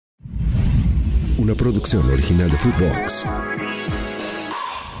Una producción original de Footbox.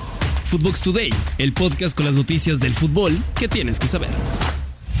 Footbox Today, el podcast con las noticias del fútbol que tienes que saber.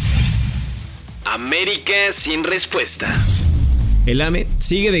 América sin respuesta. El AME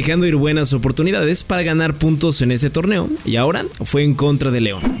sigue dejando ir buenas oportunidades para ganar puntos en ese torneo y ahora fue en contra de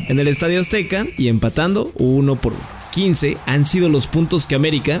León, en el Estadio Azteca y empatando 1-1. 15 han sido los puntos que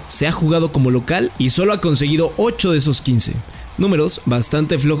América se ha jugado como local y solo ha conseguido 8 de esos 15. Números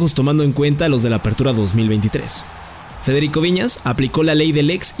bastante flojos tomando en cuenta los de la apertura 2023. Federico Viñas aplicó la ley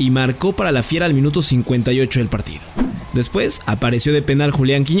del ex y marcó para la Fiera al minuto 58 del partido. Después apareció de penal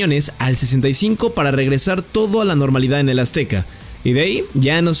Julián Quiñones al 65 para regresar todo a la normalidad en el Azteca, y de ahí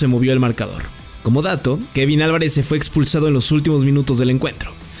ya no se movió el marcador. Como dato, Kevin Álvarez se fue expulsado en los últimos minutos del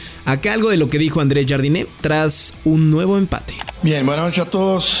encuentro. Acá algo de lo que dijo Andrés Jardiné tras un nuevo empate. Bien, buenas noches a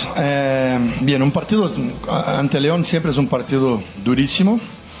todos. Bien, un partido ante León siempre es un partido durísimo.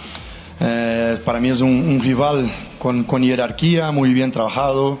 Para mí es un rival con jerarquía, muy bien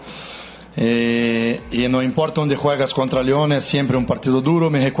trabajado. Y no importa dónde juegas contra León, es siempre un partido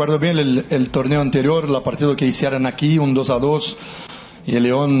duro. Me recuerdo bien el torneo anterior, el partido que hicieron aquí, un 2-2. Y el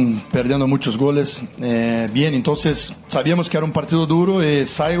León perdiendo muchos goles. Bien, entonces sabíamos que era un partido duro y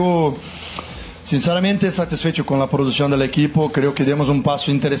salgo sinceramente satisfecho con la producción del equipo. Creo que dimos un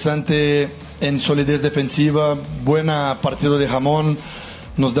paso interesante en solidez defensiva. Buena partido de Jamón,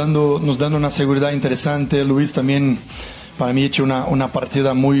 nos dando una seguridad interesante. Luis también para mí ha hecho una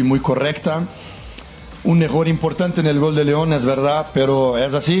partida muy correcta. Un error importante en el gol de León, es verdad, pero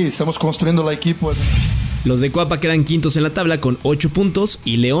es así, estamos construyendo el equipo. Los de Coapa quedan quintos en la tabla con 8 puntos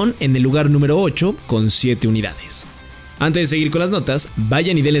y León en el lugar número 8 con 7 unidades. Antes de seguir con las notas,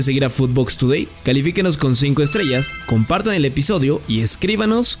 vayan y denle seguir a Footbox Today, califíquenos con 5 estrellas, compartan el episodio y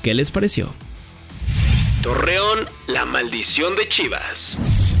escríbanos qué les pareció. Torreón, la maldición de Chivas.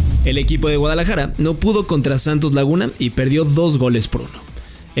 El equipo de Guadalajara no pudo contra Santos Laguna y perdió 2-1.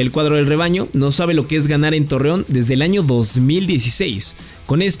 El cuadro del rebaño no sabe lo que es ganar en Torreón desde el año 2016.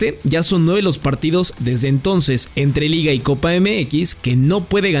 Con este ya son 9 los partidos desde entonces entre Liga y Copa MX que no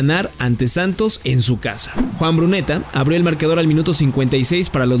puede ganar ante Santos en su casa. Juan Bruneta abrió el marcador al minuto 56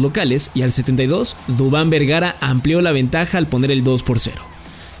 para los locales y al 72 Duván Vergara amplió la ventaja al poner el 2-0.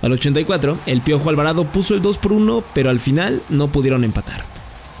 Al 84 el Piojo Alvarado puso el 2-1 pero al final no pudieron empatar.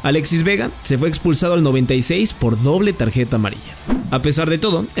 Alexis Vega se fue expulsado al 96 por doble tarjeta amarilla. A pesar de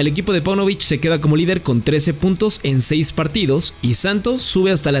todo, el equipo de Paunovic se queda como líder con 13 puntos en 6 partidos y Santos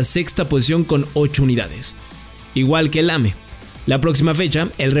sube hasta la sexta posición con 8 unidades. Igual que el AME. La próxima fecha,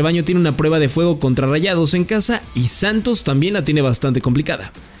 el rebaño tiene una prueba de fuego contra Rayados en casa y Santos también la tiene bastante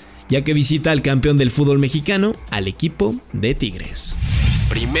complicada, ya que visita al campeón del fútbol mexicano, al equipo de Tigres.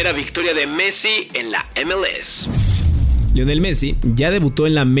 Primera victoria de Messi en la MLS. Lionel Messi ya debutó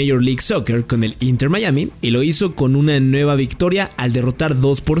en la Major League Soccer con el Inter Miami y lo hizo con una nueva victoria al derrotar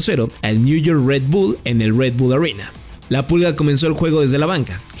 2-0 al New York Red Bull en el Red Bull Arena. La Pulga comenzó el juego desde la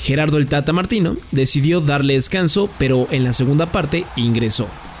banca. Gerardo el Tata Martino decidió darle descanso, pero en la segunda parte ingresó.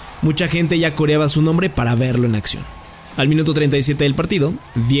 Mucha gente ya coreaba su nombre para verlo en acción. Al minuto 37 del partido,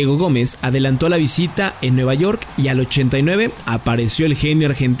 Diego Gómez adelantó la visita en Nueva York y al 89 apareció el genio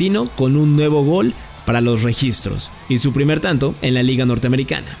argentino con un nuevo gol para los registros y su primer tanto en la Liga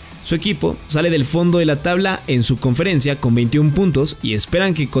Norteamericana. Su equipo sale del fondo de la tabla en su conferencia con 21 puntos y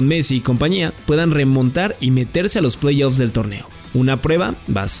esperan que con Messi y compañía puedan remontar y meterse a los playoffs del torneo. Una prueba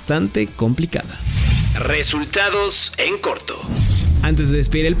bastante complicada. Resultados en corto. Antes de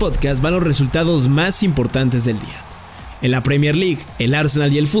despedir el podcast van los resultados más importantes del día. En la Premier League, el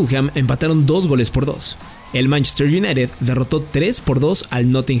Arsenal y el Fulham empataron 2-2. El Manchester United derrotó 3-2 al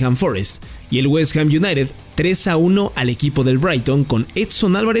Nottingham Forest y el West Ham United 3-1 al equipo del Brighton con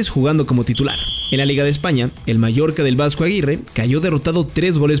Edson Álvarez jugando como titular. En la Liga de España, el Mallorca del Vasco Aguirre cayó derrotado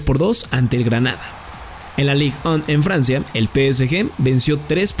 3-2 ante el Granada. En la Ligue 1 en Francia, el PSG venció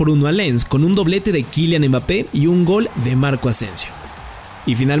 3-1 al Lens con un doblete de Kylian Mbappé y un gol de Marco Asensio.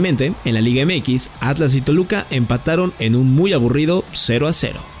 Y finalmente, en la Liga MX, Atlas y Toluca empataron en un muy aburrido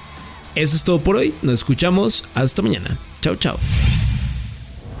 0-0. Eso es todo por hoy, nos escuchamos hasta mañana. Chao, chao.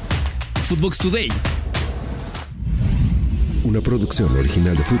 Footbox Today. Una producción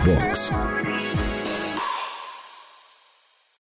original de Footbox.